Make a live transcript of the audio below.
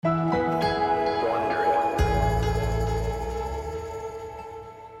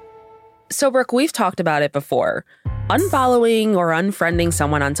So, Brooke, we've talked about it before. Unfollowing or unfriending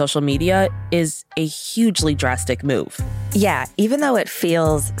someone on social media is a hugely drastic move. Yeah, even though it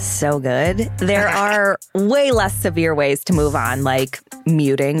feels so good, there are way less severe ways to move on, like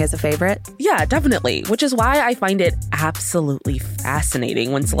muting is a favorite. Yeah, definitely. Which is why I find it absolutely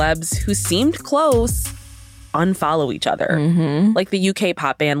fascinating when celebs who seemed close unfollow each other. Like the UK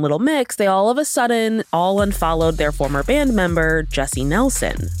pop band Little Mix, they all of a sudden all unfollowed their former band member, Jesy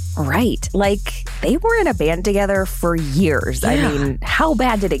Nelson. Right. Like, they were in a band together for years. Yeah. I mean, how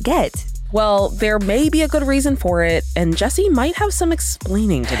bad did it get? Well, there may be a good reason for it, and Jesy might have some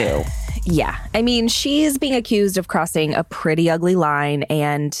explaining to do. Yeah. I mean, she is being accused of crossing a pretty ugly line,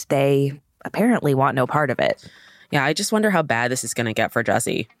 and they apparently want no part of it. Yeah, I just wonder how bad this is going to get for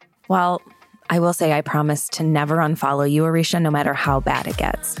Jesy. Well, I will say I promise to never unfollow you, Arisha, no matter how bad it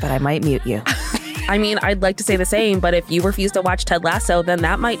gets, but I might mute you. I mean, I'd like to say the same, but if you refuse to watch Ted Lasso, then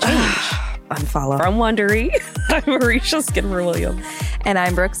that might change. Unfollow. From Wondery, I'm Arisha Skidmore-Williams. And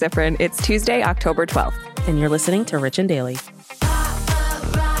I'm Brooke Ziffrin. It's Tuesday, October 12th. And you're listening to Rich and Daily.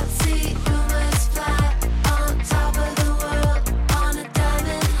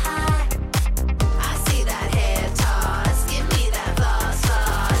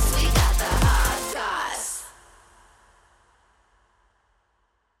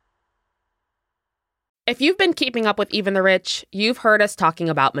 If you've been keeping up with Even the Rich, you've heard us talking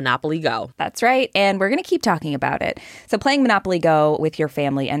about Monopoly Go. That's right. And we're going to keep talking about it. So playing Monopoly Go with your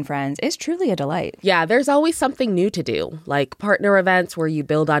family and friends is truly a delight. Yeah, there's always something new to do, like partner events where you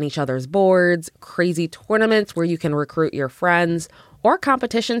build on each other's boards, crazy tournaments where you can recruit your friends, or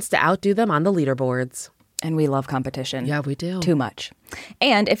competitions to outdo them on the leaderboards. And we love competition. Yeah, we do. Too much.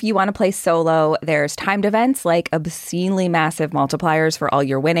 And if you want to play solo, there's timed events like obscenely massive multipliers for all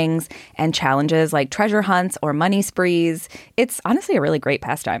your winnings and challenges like treasure hunts or money sprees. It's honestly a really great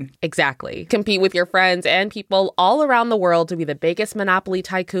pastime. Exactly. Compete with your friends and people all around the world to be the biggest Monopoly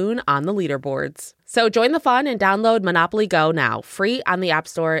tycoon on the leaderboards. So join the fun and download Monopoly Go now, free on the App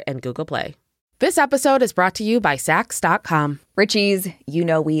Store and Google Play. This episode is brought to you by Saks.com. Richies, you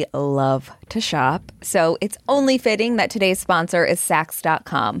know we love to shop, so it's only fitting that today's sponsor is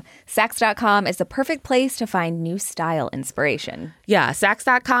Saks.com. Saks.com is the perfect place to find new style inspiration. Yeah,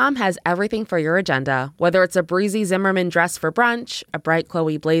 Saks.com has everything for your agenda, whether it's a breezy Zimmermann dress for brunch, a bright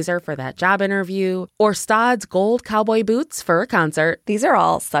Chloe blazer for that job interview, or Staud's gold cowboy boots for a concert. These are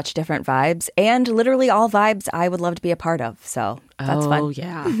all such different vibes, and literally all vibes I would love to be a part of, so that's fun. Oh,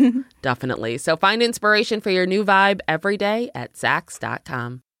 yeah, definitely. So find inspiration for your new vibe every day at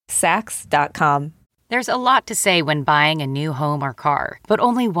Saks.com. Saks.com. There's a lot to say when buying a new home or car, but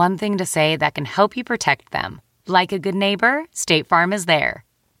only one thing to say that can help you protect them. Like a good neighbor, State Farm is there.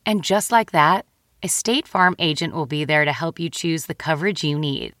 And just like that, a State Farm agent will be there to help you choose the coverage you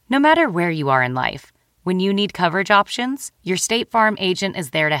need, no matter where you are in life. When you need coverage options, your State Farm agent is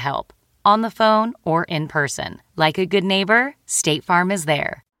there to help, on the phone or in person. Like a good neighbor, State Farm is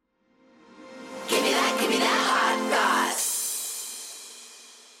there. Give me that hot goss.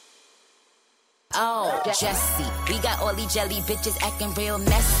 Oh, Jesse, we got all these jelly bitches acting real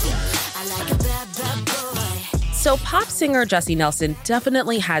messy. I like a bad boy. So pop singer Jesy Nelson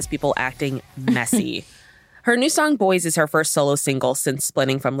definitely has people acting messy. Her new song Boys is her first solo single since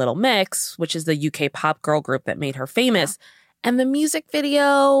splitting from Little Mix, which is the UK pop girl group that made her famous. And the music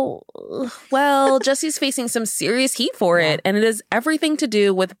video, well, Jessy's facing some serious heat for it, and it has everything to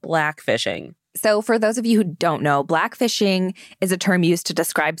do with blackfishing. So for those of you who don't know, blackfishing is a term used to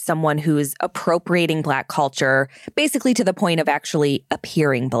describe someone who's appropriating Black culture, basically to the point of actually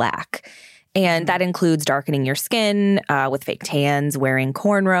appearing Black. And that includes darkening your skin with fake tans, wearing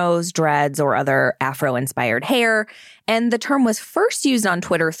cornrows, dreads, or other Afro-inspired hair. And the term was first used on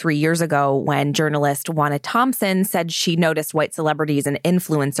Twitter 3 years ago when journalist Juana Thompson said she noticed white celebrities and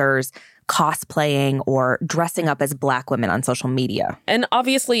influencers cosplaying or dressing up as Black women on social media. And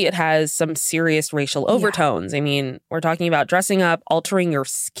obviously it has some serious racial overtones. I mean, we're talking about dressing up, altering your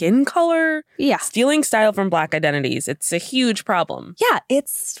skin color, stealing style from Black identities. It's a huge problem. Yeah,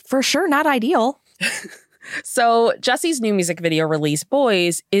 it's for sure not ideal. So Jessy's new music video release,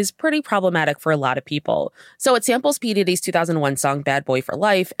 Boys, is pretty problematic for a lot of people. So it samples P. Diddy's 2001 song Bad Boy for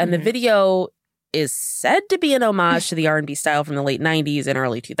Life, and the video is said to be an homage to the R&B style from the late 90s and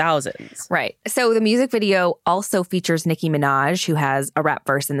early 2000s. Right. So the music video also features Nicki Minaj, who has a rap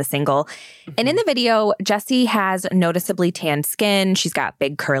verse in the single. And in the video, Jesy has noticeably tanned skin. She's got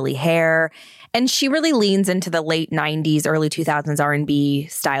big curly hair. And she really leans into the late 90s, early 2000s R&B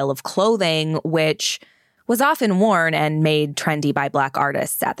style of clothing, which was often worn and made trendy by Black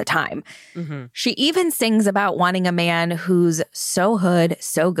artists at the time. Mm-hmm. She even sings about wanting a man who's so hood,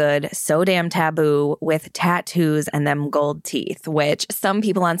 so good, so damn taboo, with tattoos and them gold teeth, which some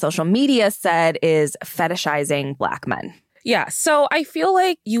people on social media said is fetishizing Black men. Yeah, so I feel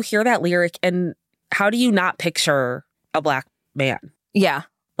like you hear that lyric and how do you not picture a Black man? Yeah.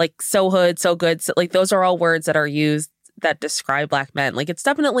 Like so hood, so good. So, like those are all words that are used that describe Black men. Like it's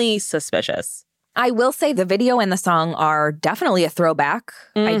definitely suspicious. I will say the video and the song are definitely a throwback.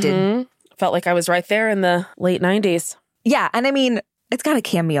 I did. Felt like I was right there in the late 90s. Yeah. And I mean, it's got a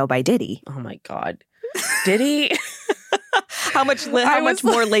cameo by Diddy. Oh my God. Diddy? How much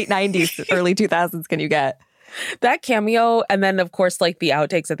more late 90s, early 2000s can you get? That cameo. And then, of course, like the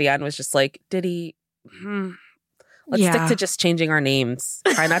outtakes at the end was just like, Diddy, let's stick to just changing our names.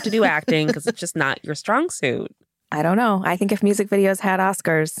 Try not to do acting because it's just not your strong suit. I don't know. I think if music videos had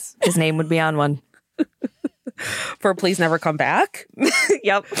Oscars, his name would be on one. For Please Never Come Back?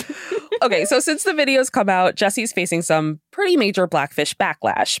 Yep. Okay, so since the videos come out, Jessie's facing some pretty major Blackfish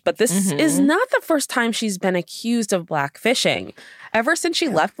backlash. But this is not the first time she's been accused of blackfishing. Ever since she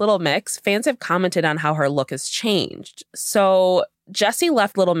left Little Mix, fans have commented on how her look has changed. So Jessie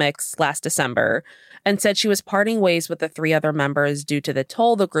left Little Mix last December and said she was parting ways with the 3 other members due to the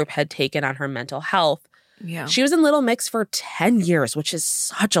toll the group had taken on her mental health. Yeah. She was in Little Mix for 10 years, which is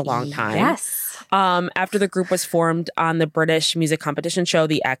such a long time. Yes. After the group was formed on the British music competition show,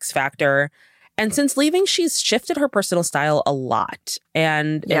 The X Factor. And since leaving, she's shifted her personal style a lot.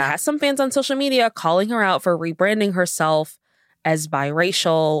 And it has some fans on social media calling her out for rebranding herself as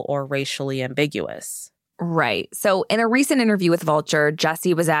biracial or racially ambiguous. Right. So in a recent interview with Vulture,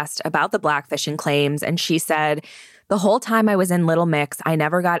 Jessie was asked about the blackfishing claims, and she said, "The whole time I was in Little Mix, I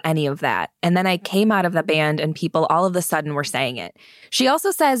never got any of that. And then I came out of the band and people all of a sudden were saying it." She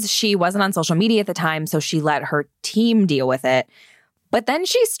also says she wasn't on social media at the time, so she let her team deal with it. But then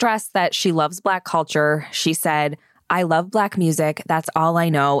she stressed that she loves Black culture. She said, "I love Black music. That's all I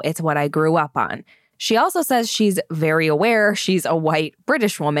know. It's what I grew up on." She also says she's very aware she's a white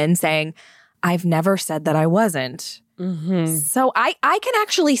British woman, saying, "I've never said that I wasn't." So I can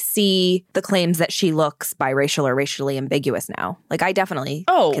actually see the claims that she looks biracial or racially ambiguous now. Like, I definitely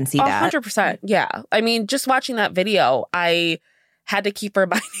can see that. 100%. Yeah. I mean, just watching that video, I had to keep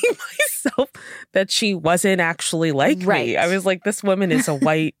reminding myself that she wasn't actually like me. I was like, this woman is a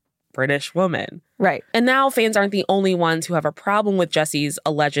white British woman. Right. And now fans aren't the only ones who have a problem with Jessie's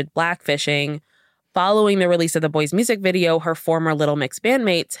alleged blackfishing. Following the release of the boys' music video, her former Little Mix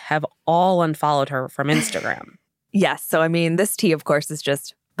bandmates have all unfollowed her from Instagram. Yes. So, I mean, this tea, of course, is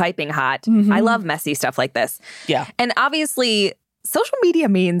just piping hot. I love messy stuff like this. Yeah. And obviously, social media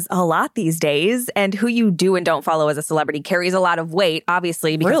means a lot these days. And who you do and don't follow as a celebrity carries a lot of weight,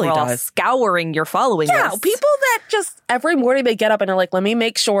 obviously, because Really we're all does. scouring your following list. People that just every morning they get up and are like, let me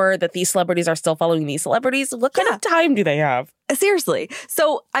make sure that these celebrities are still following these celebrities. What kind of time do they have? Seriously.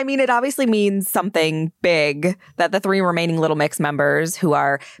 So, I mean, it obviously means something big that the 3 remaining Little Mix members, who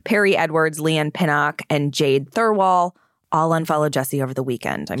are Perry Edwards, Leanne Pinnock, and Jade Thirlwall, all unfollowed Jessie over the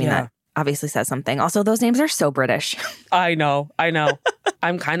weekend. I mean, that obviously says something. Also, those names are so British. I know.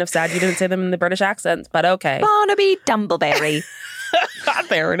 I'm kind of sad you didn't say them in the British accents, but okay. Barnaby Dumbleberry.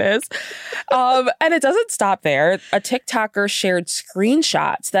 There it is. And it doesn't stop there. A TikToker shared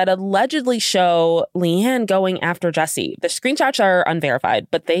screenshots that allegedly show Leanne going after Jessie. The screenshots are unverified,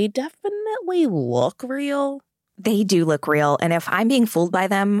 but they definitely look real. They do look real. And if I'm being fooled by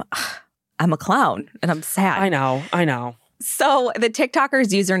them, I'm a clown and I'm sad. I know. So the TikToker's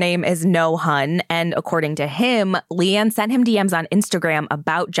username is NoHun, and according to him, Leanne sent him DMs on Instagram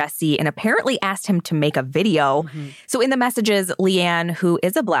about Jessie and apparently asked him to make a video. So in the messages, Leanne, who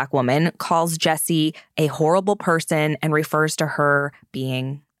is a Black woman, calls Jessie a horrible person and refers to her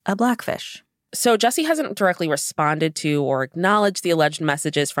being a blackfish. So Jessie hasn't directly responded to or acknowledged the alleged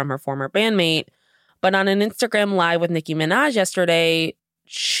messages from her former bandmate, but on an Instagram Live with Nicki Minaj yesterday,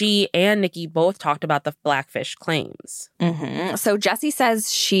 she and Nicki both talked about the blackfish claims. So Jessie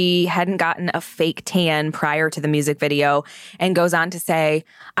says she hadn't gotten a fake tan prior to the music video and goes on to say,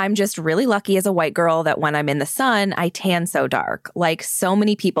 "I'm just really lucky as a white girl that when I'm in the sun, I tan so dark. Like so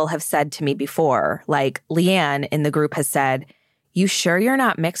many people have said to me before, like Leanne in the group has said, 'You sure you're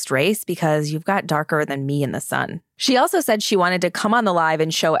not mixed race because you've got darker than me in the sun.'" She also said she wanted to come on the live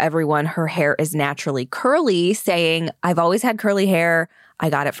and show everyone her hair is naturally curly, saying, "I've always had curly hair. I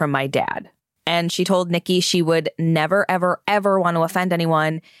got it from my dad." And she told Nicki she would never, ever, ever want to offend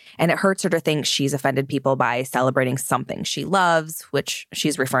anyone. And it hurts her to think she's offended people by celebrating something she loves, which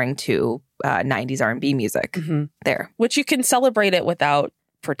she's referring to 90s R&B music there. Which you can celebrate it without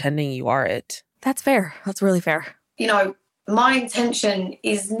pretending you are it. That's fair. That's really fair. You know, my intention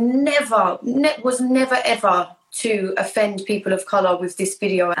is was never ever to offend people of colour with this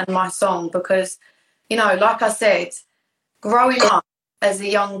video and my song, because, you know, like I said, growing up as a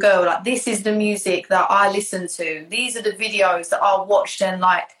young girl, like, this is the music that I listened to. These are the videos that I watched and,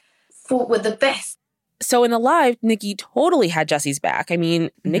 like, thought were the best. So in the live, Nicki totally had Jessie's back. I mean,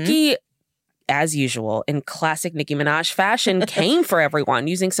 Nicki, as usual, in classic Nicki Minaj fashion, came for everyone,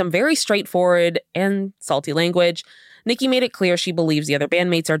 using some very straightforward and salty language. Nicki made it clear she believes the other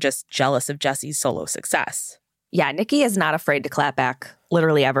bandmates are just jealous of Jessie's solo success. Yeah, Nicki is not afraid to clap back,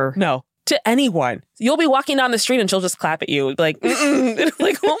 literally ever. No, to anyone. You'll be walking down the street and she'll just clap at you. Like,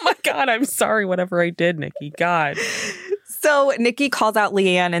 like, oh my God, I'm sorry, whatever I did, Nicki. God. So Nicki calls out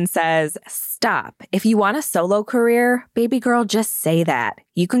Leanne and says, stop. If you want a solo career, baby girl, just say that.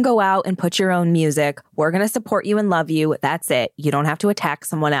 You can go out and put your own music. We're going to support you and love you. That's it. You don't have to attack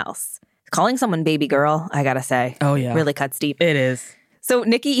someone else. Calling someone baby girl, I gotta say. Oh, yeah. Really cuts deep. It is. So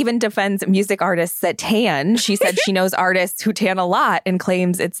Nicki even defends music artists that tan. She said she knows artists who tan a lot and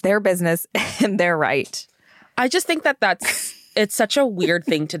claims it's their business and they're right. I just think it's such a weird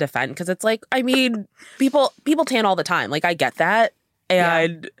thing to defend, because it's like, I mean, people tan all the time. Like, I get that.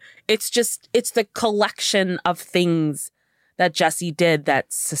 And it's the collection of things that Jessie did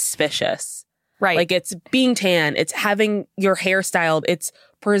that's suspicious. Right. Like, it's being tan, it's having your hair styled, it's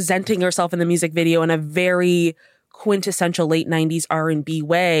presenting yourself in the music video in a very quintessential late 90s R&B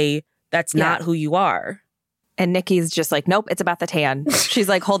way that's not who you are. And Nicki's just like, nope, it's about the tan. She's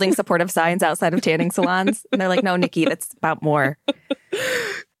like holding supportive signs outside of tanning salons. And they're like, no, Nicki, that's about more.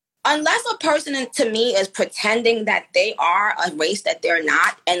 Unless a person, to me, is pretending that they are a race that they're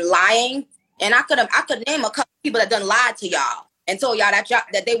not and lying. And I could name a couple people that done lied to y'all and told y'all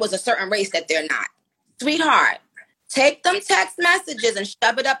that they was a certain race that they're not. Sweetheart, take them text messages and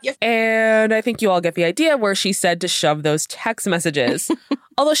shove it up your... And I think you all get the idea where she said to shove those text messages.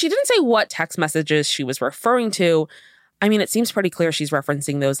 Although she didn't say what text messages she was referring to. I mean, it seems pretty clear she's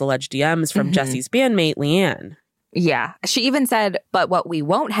referencing those alleged DMs from Jessie's bandmate, Leanne. Yeah. She even said, but what we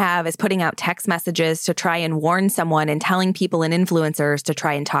won't have is putting out text messages to try and warn someone and telling people and influencers to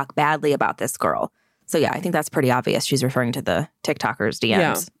try and talk badly about this girl. So yeah, I think that's pretty obvious. She's referring to the TikTokers' DMs.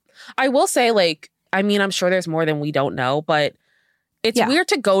 Yeah. I will say, like, I mean, I'm sure there's more than we don't know, but it's weird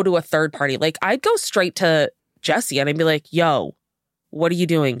to go to a third party. Like, I'd go straight to Jessie and I'd be like, yo, what are you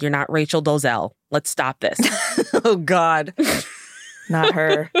doing? You're not Rachel Dolezal. Let's stop this. Oh, God. Not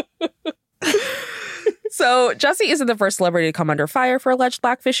her. So Jessie isn't the first celebrity to come under fire for alleged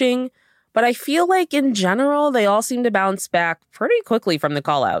blackfishing, but I feel like in general, they all seem to bounce back pretty quickly from the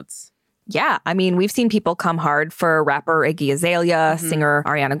call-outs. Yeah, I mean, we've seen people come hard for rapper Iggy Azalea, singer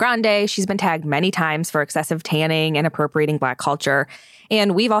Ariana Grande. She's been tagged many times for excessive tanning and appropriating Black culture.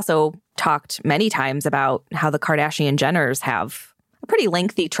 And we've also talked many times about how the Kardashian-Jenners have a pretty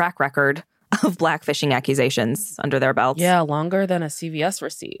lengthy track record of blackfishing accusations under their belts. Yeah, longer than a CVS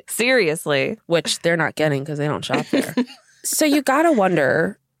receipt. Seriously. Which they're not getting because they don't shop there. So you gotta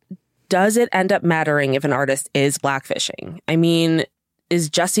wonder, does it end up mattering if an artist is blackfishing? I mean, is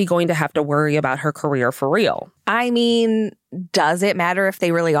Jessie going to have to worry about her career for real? I mean, does it matter if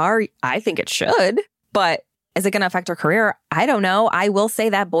they really are? I think it should. But is it going to affect her career? I don't know. I will say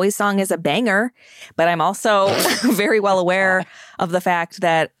that Boy's song is a banger, but I'm also very well aware of the fact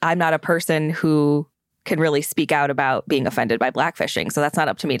that I'm not a person who can really speak out about being offended by blackfishing. So that's not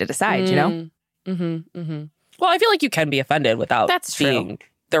up to me to decide, you know? Well, I feel like you can be offended without that's being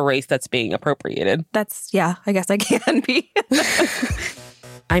the race that's being appropriated. Yeah, I guess I can be.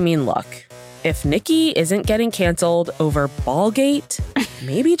 I mean, look, if Nicki isn't getting canceled over Ballgate,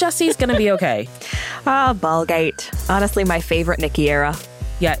 maybe Jessie's going to be okay. Ballgate. Honestly, my favorite Nicki era.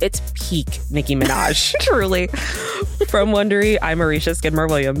 Yeah, it's peak Nicki Minaj. Truly. From Wondery, I'm Marisha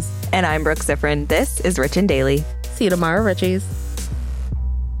Skidmore-Williams. And I'm Brooke Siffrin. This is Rich and Daily. See you tomorrow, Richies.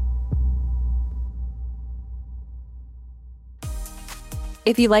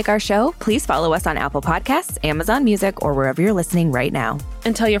 If you like our show, please follow us on Apple Podcasts, Amazon Music, or wherever you're listening right now.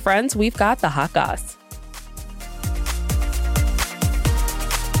 And tell your friends we've got the hot goss.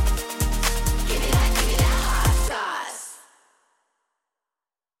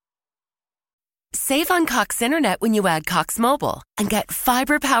 Save on Cox Internet when you add Cox Mobile and get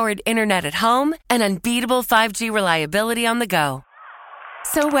fiber-powered internet at home and unbeatable 5G reliability on the go.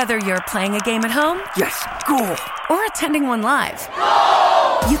 So whether you're playing a game at home, yes, cool, or attending one live,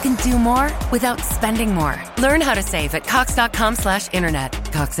 you can do more without spending more. Learn how to save at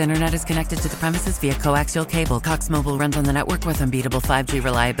cox.com/internet. Cox Internet is connected to the premises via coaxial cable. Cox Mobile runs on the network with unbeatable 5G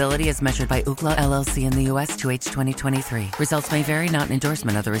reliability as measured by Ookla LLC in the U.S. to H 2023. Results may vary, not an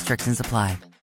endorsement. Other restrictions apply.